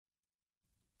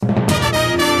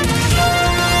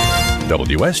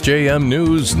WSJM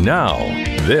News Now.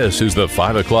 This is the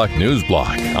 5 o'clock news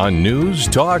block on News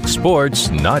Talk Sports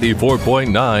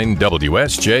 94.9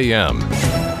 WSJM.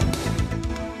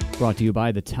 Brought to you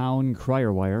by the Town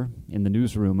Crier Wire. In the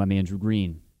newsroom, I'm Andrew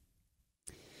Green.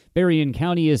 Berrien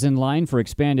County is in line for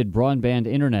expanded broadband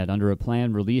internet under a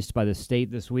plan released by the state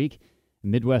this week.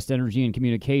 Midwest Energy and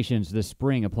Communications this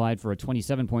spring applied for a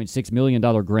 $27.6 million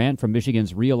grant from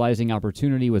Michigan's Realizing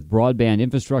Opportunity with Broadband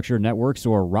Infrastructure Networks,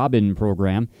 or ROBIN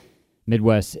program.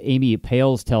 Midwest's Amy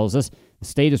Pales tells us the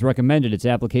state has recommended its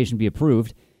application be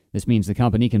approved. This means the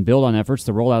company can build on efforts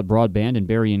to roll out broadband in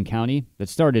Berrien County that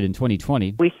started in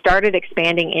 2020. We started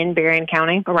expanding in Berrien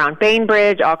County around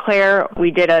Bainbridge, Eau Claire.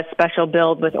 We did a special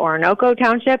build with Orinoco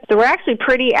Township. So we're actually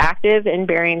pretty active in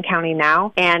Berrien County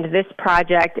now, and this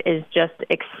project is just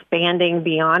expanding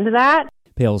beyond that.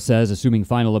 Pales says, assuming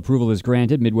final approval is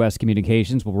granted, Midwest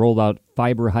Communications will roll out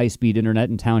fiber high-speed internet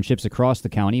in townships across the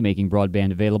county, making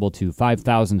broadband available to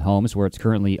 5,000 homes where it's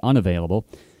currently unavailable.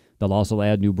 They'll also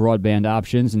add new broadband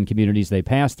options in communities they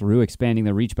pass through, expanding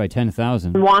their reach by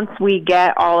 10,000. Once we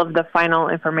get all of the final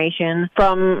information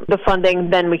from the funding,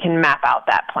 then we can map out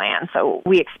that plan. So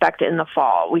we expect in the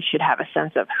fall we should have a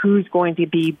sense of who's going to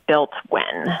be built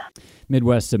when.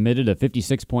 Midwest submitted a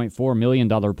 $56.4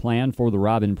 million plan for the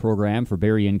ROBIN program for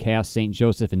Berrien, Cass, St.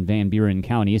 Joseph, and Van Buren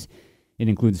counties. It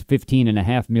includes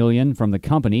 $15.5 million from the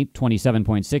company,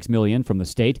 $27.6 million from the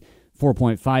state,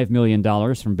 $4.5 million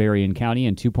from Berrien County,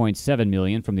 and $2.7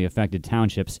 million from the affected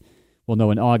townships. We'll know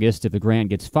in August if the grant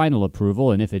gets final approval,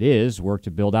 and if it is, work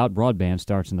to build out broadband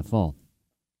starts in the fall.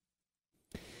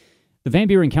 The Van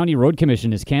Buren County Road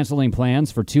Commission is canceling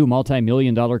plans for two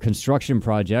multi-million-dollar construction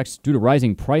projects due to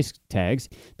rising price tags.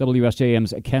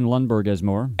 WSJM's Ken Lundberg has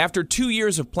more. After 2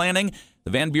 years of planning,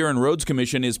 the Van Buren Roads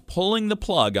Commission is pulling the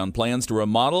plug on plans to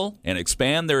remodel and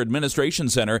expand their administration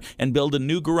center and build a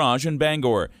new garage in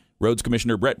Bangor. Roads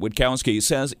Commissioner Brett Witkowski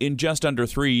says in just under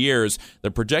 3 years,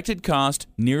 the projected cost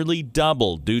nearly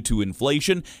doubled due to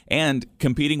inflation and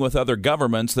competing with other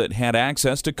governments that had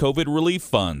access to COVID relief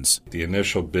funds. The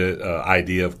initial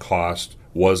idea of cost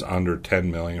was under $10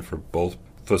 million for both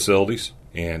facilities,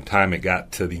 and time it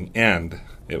got to the end,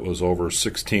 it was over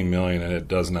 $16 million, and it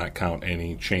does not count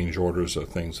any change orders or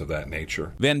things of that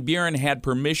nature. Van Buren had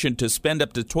permission to spend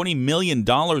up to $20 million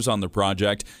on the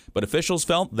project, but officials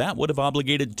felt that would have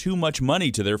obligated too much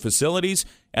money to their facilities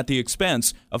at the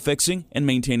expense of fixing and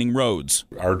maintaining roads.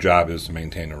 Our job is to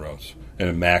maintain the roads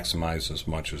and maximize as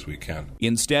much as we can.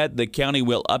 Instead, the county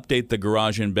will update the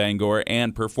garage in Bangor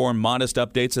and perform modest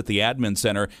updates at the admin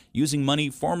center using money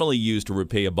formerly used to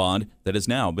repay a bond that has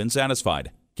now been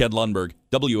satisfied. Ken Lundberg,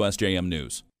 WSJM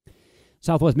News.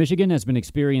 Southwest Michigan has been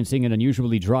experiencing an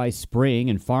unusually dry spring,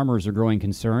 and farmers are growing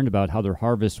concerned about how their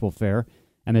harvests will fare.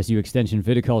 MSU Extension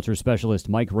viticulture specialist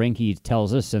Mike Reinke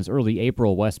tells us since early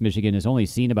April, West Michigan has only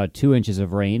seen about 2 inches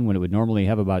of rain when it would normally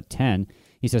have about 10.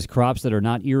 He says crops that are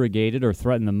not irrigated are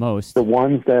threatened the most. The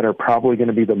ones that are probably going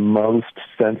to be the most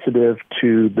sensitive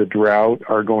to the drought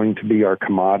are going to be our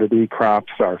commodity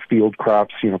crops, our field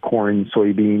crops, corn,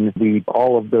 soybean, wheat,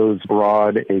 all of those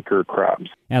broad acre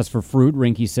crops. As for fruit,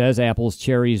 Reinke says apples,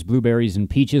 cherries, blueberries, and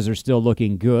peaches are still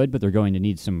looking good, but they're going to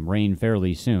need some rain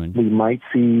fairly soon. We might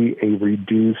see a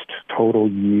reduced total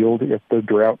yield if the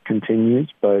drought continues,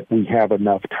 but we have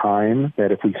enough time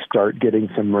that if we start getting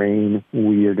some rain,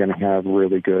 we are going to have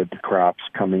really good crops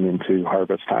coming into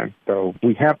harvest time. So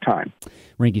we have time.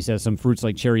 Reinke says some fruits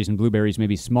like cherries and blueberries may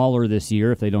be smaller this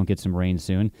year if they don't get some rain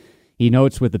soon. He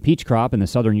notes with the peach crop in the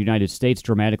southern United States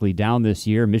dramatically down this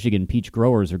year, Michigan peach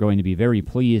growers are going to be very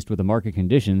pleased with the market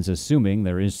conditions, assuming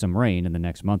there is some rain in the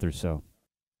next month or so.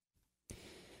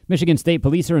 Michigan State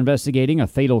Police are investigating a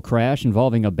fatal crash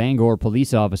involving a Bangor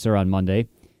police officer on Monday.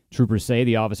 Troopers say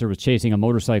the officer was chasing a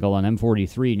motorcycle on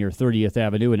M43 near 30th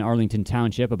Avenue in Arlington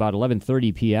Township about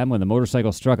 11:30 p.m. when the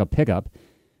motorcycle struck a pickup.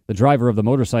 The driver of the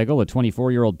motorcycle, a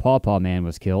 24-year-old Pawpaw man,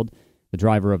 was killed. The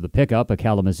driver of the pickup, a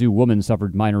Kalamazoo woman,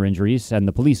 suffered minor injuries, and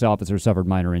the police officer suffered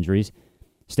minor injuries.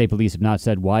 State police have not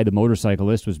said why the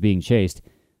motorcyclist was being chased.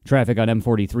 Traffic on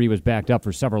M43 was backed up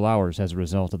for several hours as a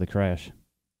result of the crash.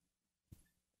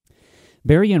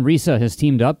 Berrien RISA has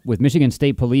teamed up with Michigan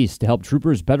State Police to help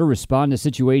troopers better respond to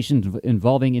situations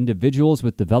involving individuals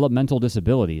with developmental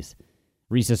disabilities.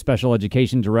 RISA Special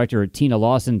Education Director Tina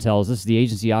Lawson tells us the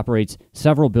agency operates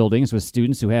several buildings with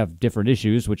students who have different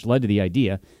issues, which led to the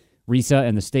idea. RISA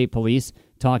and the state police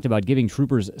talked about giving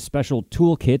troopers special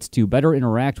toolkits to better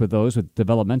interact with those with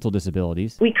developmental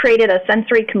disabilities. We created a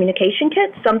sensory communication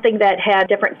kit, something that had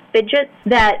different fidgets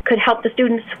that could help the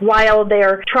students while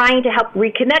they're trying to help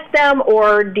reconnect them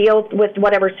or deal with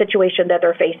whatever situation that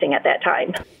they're facing at that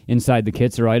time. Inside the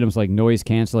kits are items like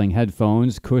noise-canceling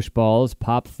headphones, cush balls,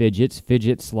 pop fidgets,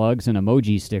 fidget slugs, and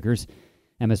emoji stickers.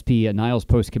 MSP Niles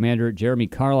Post Commander Jeremy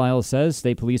Carlisle says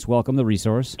state police welcome the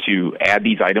resource. To add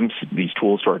these items, these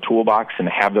tools to our toolbox and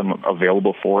have them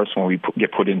available for us when we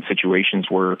get put in situations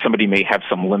where somebody may have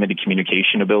some limited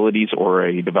communication abilities or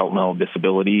a developmental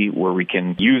disability, where we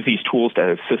can use these tools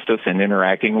to assist us in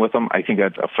interacting with them, I think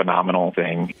that's a phenomenal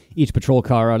thing. Each patrol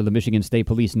car out of the Michigan State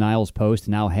Police Niles Post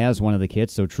now has one of the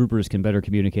kits so troopers can better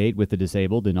communicate with the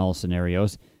disabled in all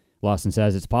scenarios. Lawson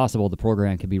says it's possible the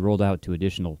program can be rolled out to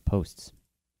additional posts.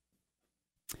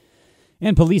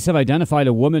 And police have identified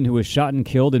a woman who was shot and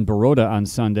killed in Baroda on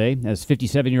Sunday as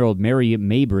 57-year-old Mary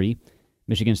Mabry.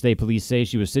 Michigan State Police say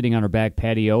she was sitting on her back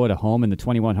patio at a home in the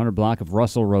 2100 block of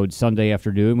Russell Road Sunday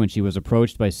afternoon when she was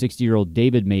approached by 60-year-old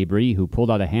David Mabry, who pulled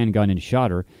out a handgun and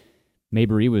shot her.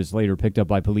 Mabry was later picked up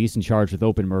by police and charged with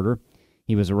open murder.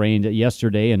 He was arraigned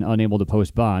yesterday and unable to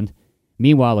post bond.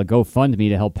 Meanwhile, a GoFundMe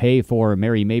to help pay for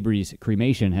Mary Mabry's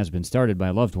cremation has been started by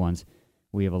loved ones.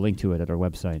 We have a link to it at our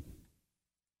website.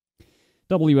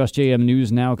 WSJM News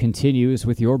now continues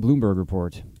with your Bloomberg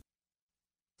Report.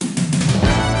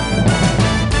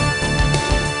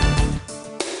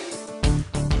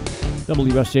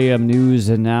 WSJM News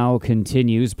now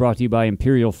continues, brought to you by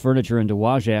Imperial Furniture in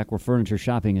Dowagiac, where furniture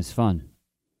shopping is fun.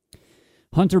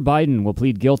 Hunter Biden will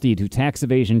plead guilty to tax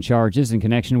evasion charges in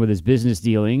connection with his business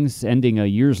dealings, ending a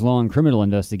years-long criminal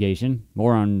investigation.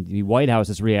 More on the White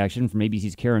House's reaction from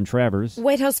ABC's Karen Travers.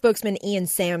 White House spokesman Ian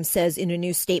Sam says in a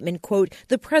new statement, quote,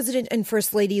 "The president and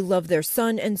first lady love their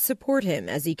son and support him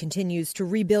as he continues to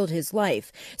rebuild his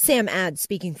life." Sam adds,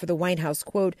 speaking for the White House,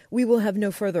 quote, "We will have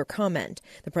no further comment."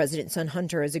 The president's son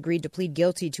Hunter has agreed to plead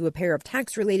guilty to a pair of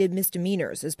tax-related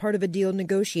misdemeanors as part of a deal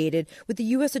negotiated with the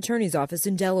U.S. Attorney's Office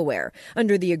in Delaware.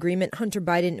 Under the agreement, Hunter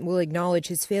Biden will acknowledge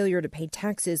his failure to pay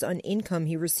taxes on income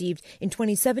he received in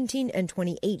 2017 and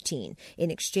 2018.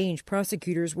 In exchange,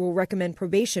 prosecutors will recommend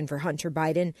probation for Hunter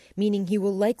Biden, meaning he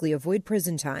will likely avoid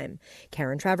prison time.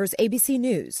 Karen Travers, ABC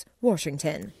News,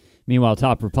 Washington. Meanwhile,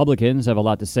 top Republicans have a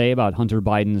lot to say about Hunter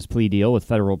Biden's plea deal with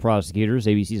federal prosecutors.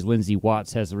 ABC's Lindsay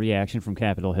Watts has a reaction from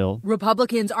Capitol Hill.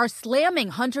 Republicans are slamming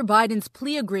Hunter Biden's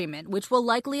plea agreement, which will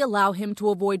likely allow him to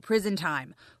avoid prison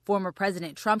time. Former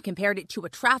President Trump compared it to a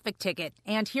traffic ticket.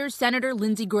 And here's Senator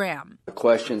Lindsey Graham. The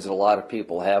questions that a lot of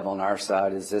people have on our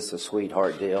side, is this a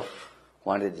sweetheart deal?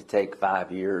 Why did it take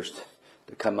 5 years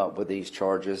to come up with these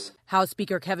charges? House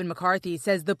Speaker Kevin McCarthy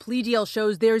says the plea deal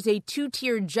shows there's a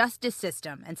two-tiered justice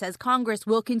system and says Congress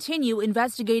will continue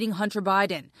investigating Hunter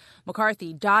Biden.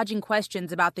 McCarthy dodging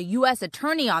questions about the U.S.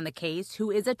 attorney on the case, who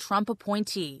is a Trump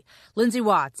appointee. Lindsay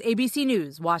Watts, ABC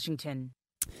News, Washington.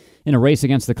 In a race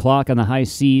against the clock on the high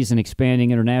seas, an expanding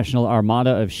international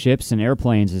armada of ships and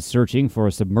airplanes is searching for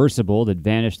a submersible that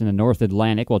vanished in the North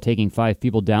Atlantic while taking 5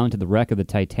 people down to the wreck of the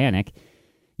Titanic.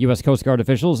 U.S. Coast Guard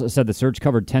officials said the search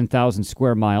covered 10,000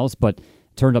 square miles, but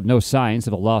turned up no signs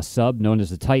of a lost sub known as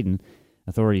the Titan.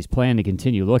 Authorities plan to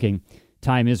continue looking.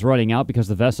 Time is running out because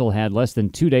the vessel had less than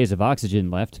 2 days of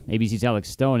oxygen left. ABC's Alex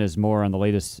Stone has more on the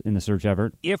latest in the search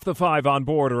effort. If the 5 on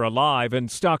board are alive and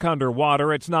stuck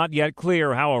underwater, it's not yet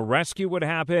clear how a rescue would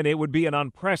happen. It would be an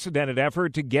unprecedented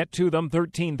effort to get to them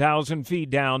 13,000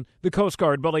 feet down. The Coast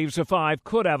Guard believes the 5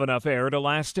 could have enough air to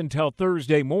last until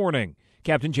Thursday morning.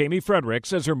 Captain Jamie Frederick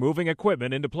says they're moving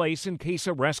equipment into place in case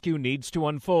a rescue needs to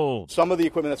unfold. Some of the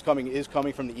equipment that's coming is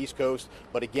coming from the East Coast,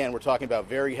 but again, we're talking about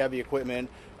very heavy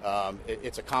equipment.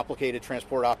 It's a complicated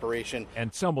transport operation.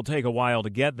 And some will take a while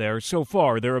to get there. So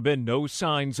far, there have been no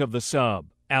signs of the sub.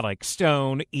 Alex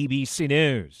Stone, ABC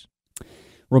News.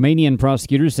 Romanian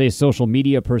prosecutors say social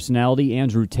media personality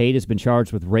Andrew Tate has been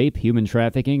charged with rape, human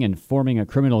trafficking, and forming a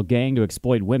criminal gang to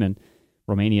exploit women.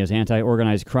 Romania's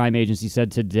anti-organized crime agency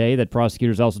said today that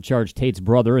prosecutors also charged Tate's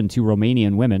brother and 2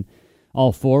 Romanian women.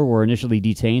 All 4 were initially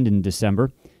detained in December.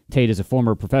 Tate is a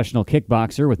former professional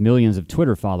kickboxer with millions of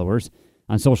Twitter followers.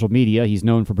 On social media, he's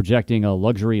known for projecting a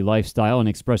luxury lifestyle and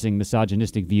expressing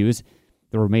misogynistic views.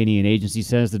 The Romanian agency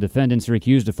says the defendants are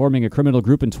accused of forming a criminal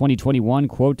group in 2021,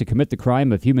 quote, to commit the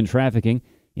crime of human trafficking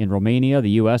in Romania, the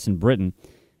U.S., and Britain.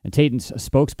 And Tate's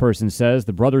spokesperson says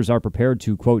the brothers are prepared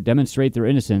to, quote, demonstrate their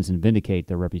innocence and vindicate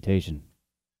their reputation.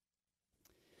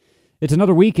 It's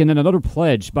another weekend and another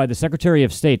pledge by the Secretary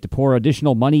of State to pour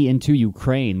additional money into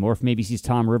Ukraine. More from ABC's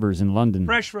Tom Rivers in London.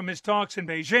 Fresh from his talks in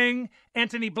Beijing,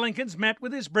 Antony Blinken's met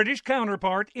with his British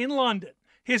counterpart in London.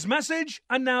 His message,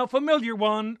 a now familiar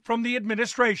one from the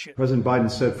administration. President Biden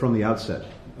said from the outset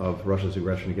of Russia's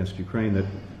aggression against Ukraine that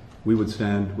we would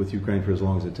stand with Ukraine for as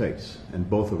long as it takes, and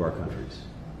both of our countries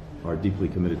are deeply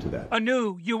committed to that. A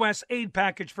new U.S. aid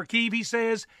package for Kyiv, he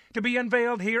says, to be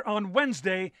unveiled here on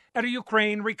Wednesday at a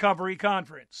Ukraine recovery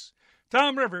conference.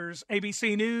 Tom Rivers,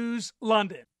 ABC News,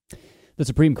 London. The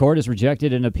Supreme Court has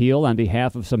rejected an appeal on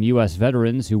behalf of some U.S.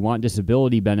 veterans who want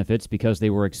disability benefits because they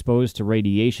were exposed to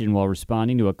radiation while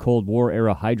responding to a Cold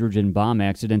War-era hydrogen bomb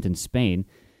accident in Spain.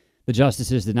 The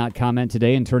justices did not comment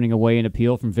today in turning away an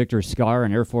appeal from Victor Scar,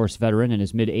 an Air Force veteran in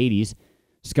his mid-80s.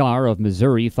 Scar of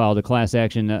Missouri filed a class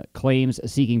action claims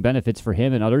seeking benefits for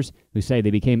him and others who say they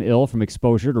became ill from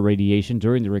exposure to radiation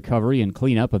during the recovery and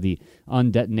cleanup of the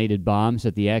undetonated bombs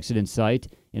at the accident site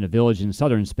in a village in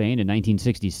southern Spain in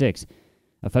 1966.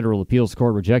 A federal appeals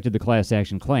court rejected the class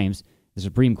action claims. The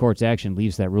Supreme Court's action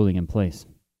leaves that ruling in place.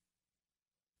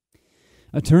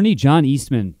 Attorney John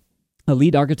Eastman, a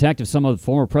lead architect of some of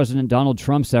former President Donald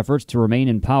Trump's efforts to remain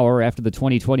in power after the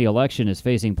 2020 election, is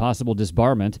facing possible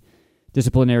disbarment.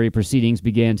 Disciplinary proceedings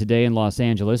began today in Los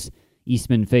Angeles.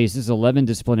 Eastman faces 11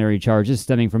 disciplinary charges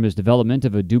stemming from his development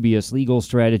of a dubious legal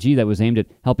strategy that was aimed at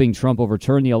helping Trump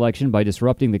overturn the election by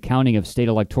disrupting the counting of state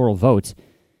electoral votes.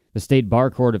 The State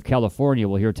Bar Court of California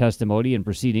will hear testimony in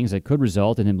proceedings that could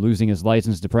result in him losing his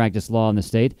license to practice law in the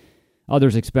state.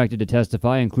 Others expected to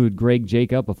testify include Greg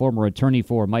Jacob, a former attorney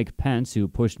for Mike Pence, who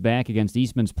pushed back against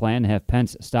Eastman's plan to have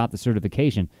Pence stop the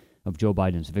certification of Joe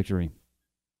Biden's victory.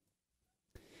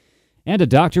 And a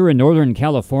doctor in Northern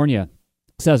California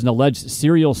says an alleged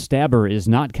serial stabber is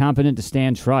not competent to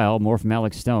stand trial. More from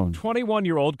Alex Stone.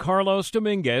 21-year-old Carlos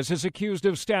Dominguez is accused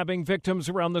of stabbing victims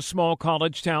around the small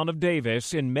college town of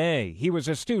Davis in May. He was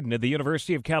a student at the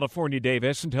University of California,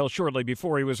 Davis until shortly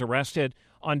before he was arrested.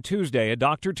 On Tuesday, a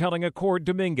doctor telling a court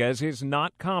Dominguez is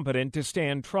not competent to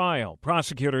stand trial.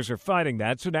 Prosecutors are fighting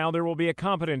that, so now there will be a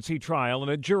competency trial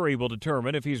and a jury will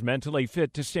determine if he's mentally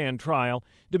fit to stand trial.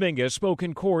 Dominguez spoke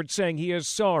in court saying he is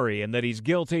sorry and that he's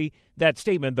guilty. That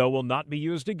statement, though, will not be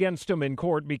used against him in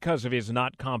court because of his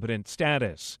not competent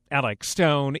status. Alex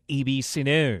Stone, ABC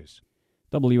News.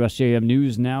 WSJM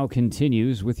News now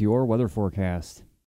continues with your weather forecast.